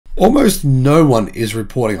Almost no one is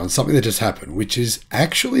reporting on something that just happened, which is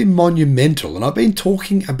actually monumental. And I've been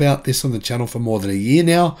talking about this on the channel for more than a year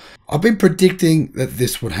now. I've been predicting that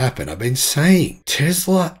this would happen. I've been saying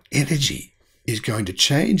Tesla energy is going to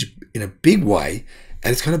change in a big way,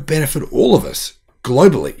 and it's going to benefit all of us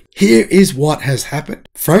globally. Here is what has happened.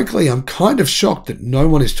 Frankly, I'm kind of shocked that no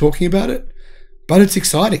one is talking about it, but it's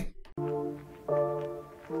exciting.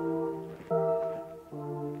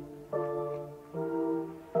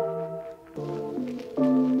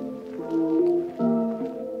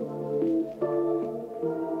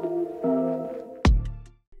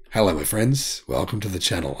 Hello my friends, welcome to the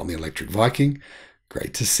channel. I'm the Electric Viking.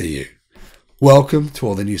 Great to see you. Welcome to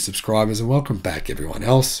all the new subscribers and welcome back everyone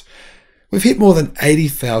else. We've hit more than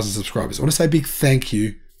 80,000 subscribers. I want to say a big thank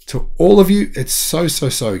you to all of you. It's so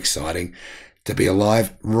exciting to be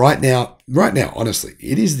alive right now. Right now, honestly,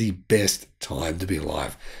 it is the best time to be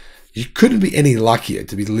alive. You couldn't be any luckier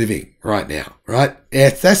to be living right now, right? Yeah,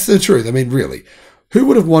 that's the truth. I mean, really, who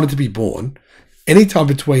would have wanted to be born anytime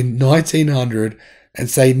between 1900 and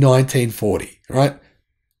say 1940, right?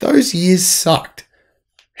 Those years sucked.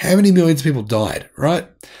 How many millions of people died, right?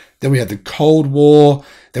 Then we had the Cold War.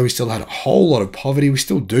 Then we still had a whole lot of poverty. We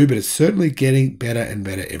still do, but it's certainly getting better and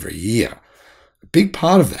better every year. A big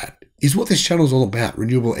part of that is what this channel is all about: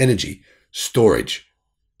 renewable energy, storage,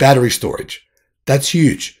 battery storage. That's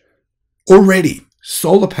huge. Already,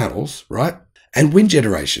 solar panels, right? And wind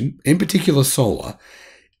generation, in particular solar,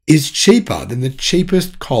 is cheaper than the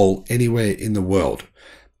cheapest coal anywhere in the world.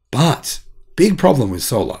 But big problem with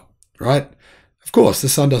solar, right? Of course, the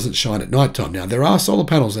sun doesn't shine at nighttime. Now, there are solar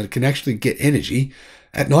panels that can actually get energy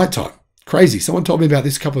at nighttime. Crazy. Someone told me about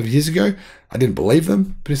this a couple of years ago. I didn't believe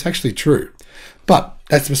them, but it's actually true. But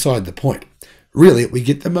that's beside the point. Really, we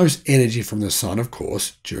get the most energy from the sun, of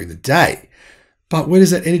course, during the day. But where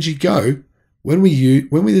does that energy go when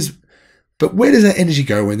But where does that energy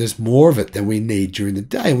go when there's more of it than we need during the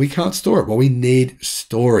day and we can't store it? Well, we need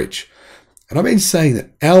storage. And I've been saying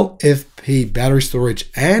that LFP battery storage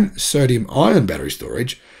and sodium-ion battery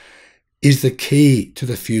storage is the key to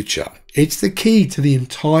the future. It's the key to the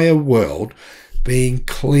entire world being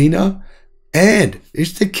cleaner, and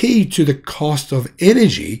it's the key to the cost of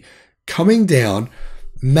energy coming down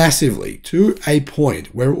massively to a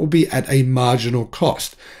point where it will be at a marginal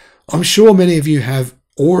cost. I'm sure many of you have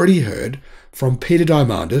already heard from Peter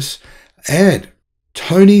Diamandis and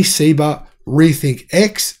Tony Seba, Rethink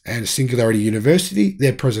X and Singularity University,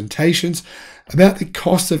 their presentations about the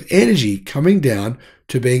cost of energy coming down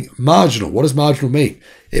to being marginal. What does marginal mean?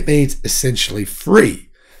 It means essentially free.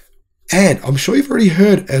 And I'm sure you've already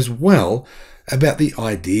heard as well about the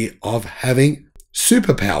idea of having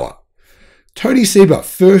superpower. Tony Seba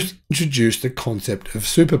first introduced the concept of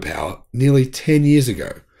superpower nearly 10 years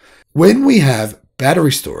ago. When we have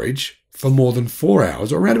battery storage for more than 4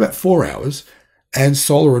 hours, or around about 4 hours, and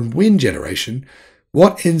solar and wind generation,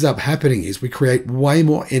 what ends up happening is we create way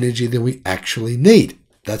more energy than we actually need.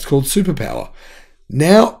 That's called superpower.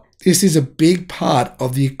 Now, this is a big part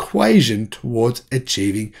of the equation towards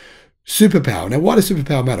achieving superpower. Now, why does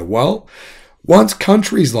superpower matter? Well, once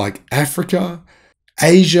countries like Africa,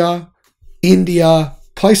 Asia, India,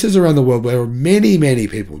 places around the world where many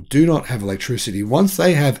people do not have electricity, once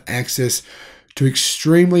they have access to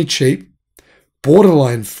extremely cheap,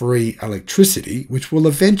 borderline free electricity, which will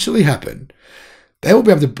eventually happen, they will be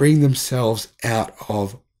able to bring themselves out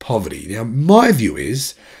of poverty. Now, my view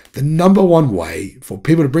is the number one way for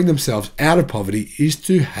people to bring themselves out of poverty is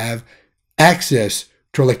to have access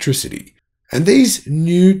to electricity. And these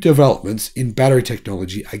new developments in battery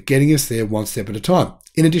technology are getting us there one step at a time.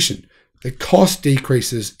 In addition, the cost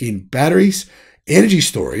decreases in batteries, energy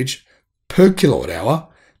storage per kilowatt hour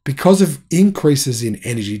because of increases in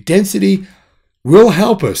energy density will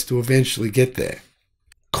help us to eventually get there.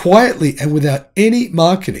 Quietly and without any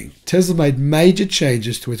marketing, Tesla made major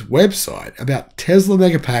changes to its website about Tesla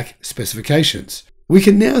Megapack specifications. We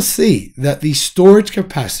can now see that the storage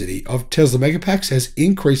capacity of Tesla Megapacks has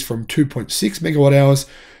increased from 2.6 megawatt hours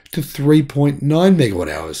to 3.9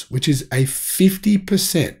 megawatt hours, which is a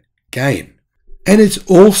 50% gain. And it's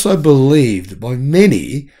also believed by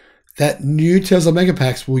many that new Tesla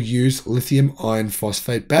Megapacks will use lithium iron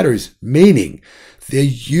phosphate batteries, meaning their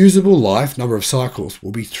usable life number of cycles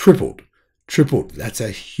will be tripled. That's a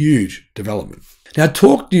huge development. Now,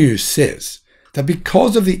 Talk News says that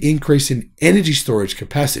because of the increase in energy storage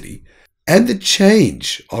capacity and the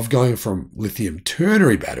change of going from lithium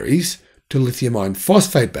ternary batteries to lithium iron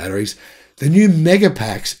phosphate batteries, the new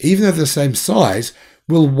Megapacks, even though they're the same size,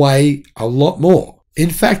 will weigh a lot more. In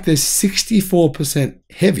fact, they're 64%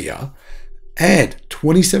 heavier and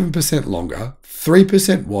 27% longer,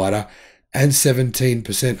 3% wider, and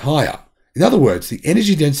 17% higher. In other words, the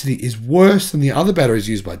energy density is worse than the other batteries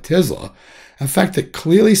used by Tesla, a fact that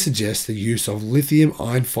clearly suggests the use of lithium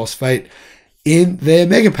iron phosphate in their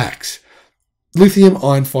megapacks. Lithium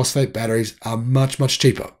iron phosphate batteries are much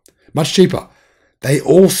cheaper. Much cheaper. They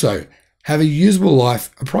also have a usable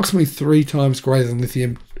life approximately 3 times greater than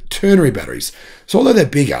lithium ternary batteries. So although they're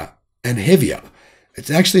bigger and heavier,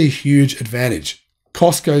 it's actually a huge advantage.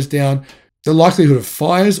 Cost goes down, the likelihood of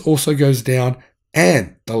fires also goes down,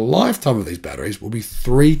 and the lifetime of these batteries will be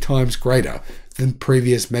 3 times greater than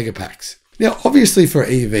previous megapacks. Now, obviously for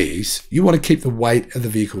EVs, you want to keep the weight of the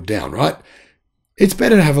vehicle down, right? It's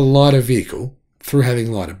better to have a lighter vehicle through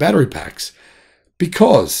having lighter battery packs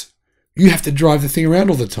because you have to drive the thing around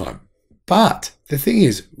all the time. But the thing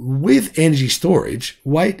is, with energy storage,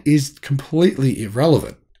 weight is completely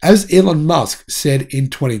irrelevant. As Elon Musk said in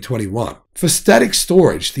 2021, for static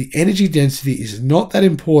storage, the energy density is not that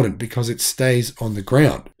important because it stays on the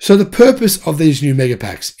ground. So the purpose of these new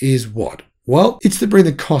megapacks is what? Well, it's to bring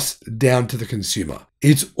the cost down to the consumer.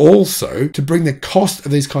 It's also to bring the cost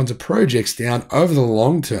of these kinds of projects down over the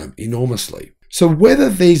long term enormously. So whether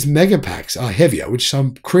these megapacks are heavier, which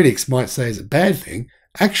some critics might say is a bad thing,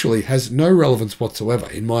 actually has no relevance whatsoever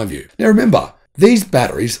in my view. Now remember, these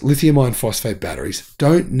batteries, lithium iron phosphate batteries,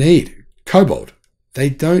 don't need cobalt. They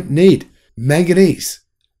don't need manganese.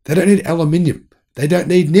 They don't need aluminium. They don't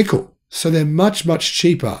need nickel. So they're much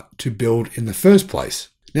cheaper to build in the first place.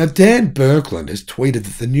 Now, Dan Birkeland has tweeted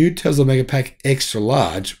that the new Tesla Megapack Extra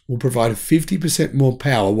Large will provide 50% more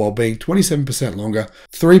power while being 27% longer,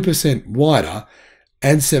 3% wider,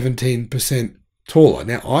 and 17% taller.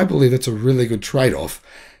 Now, I believe that's a really good trade-off.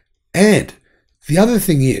 And the other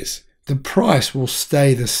thing is, the price will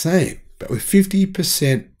stay the same, but with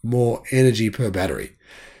 50% more energy per battery.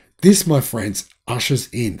 This, my friends, ushers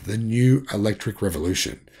in the new electric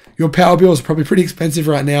revolution. Your power bills are probably pretty expensive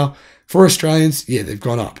right now. For Australians, yeah, they've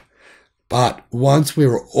gone up. But once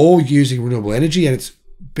we're all using renewable energy and it's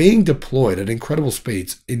being deployed at incredible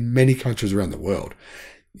speeds in many countries around the world,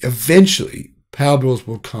 eventually power bills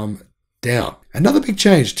will come down. Another big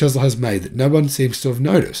change Tesla has made that no one seems to have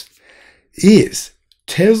noticed is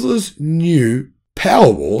Tesla's new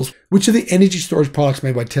Powerwalls, which are the energy storage products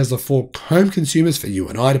made by Tesla for home consumers, for you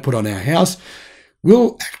and I to put on our house,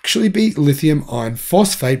 will actually be lithium iron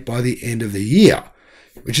phosphate by the end of the year,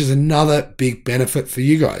 which is another big benefit for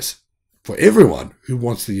you guys, for everyone who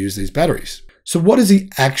wants to use these batteries. So what is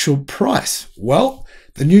the actual price? Well,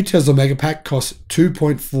 the new Tesla Megapack costs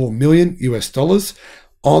 $2.4 million US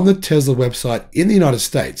on the Tesla website in the United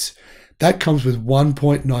States. That comes with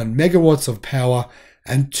 1.9 megawatts of power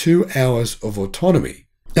and 2 hours of autonomy.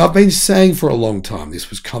 Now, I've been saying for a long time this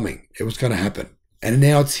was coming. It was going to happen. And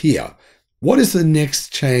now it's here. What is the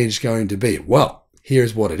next change going to be? Well,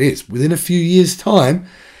 here's what it is. Within a few years' time,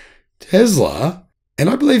 Tesla, and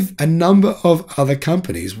I believe a number of other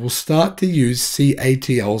companies, will start to use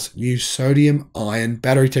CATL's new sodium-ion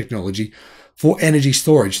battery technology for energy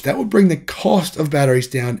storage. That will bring the cost of batteries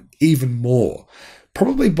down even more,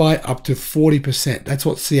 probably by up to 40%. That's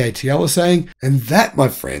what CATL is saying. And that, my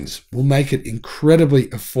friends, will make it incredibly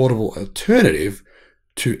affordable alternative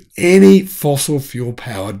to any fossil fuel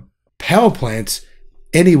powered power plants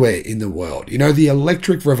anywhere in the world. You know, the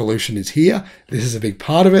electric revolution is here. This is a big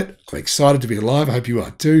part of it. I'm excited to be alive. I hope you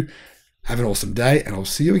are too. Have an awesome day, and I'll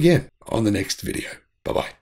see you again on the next video. Bye-bye.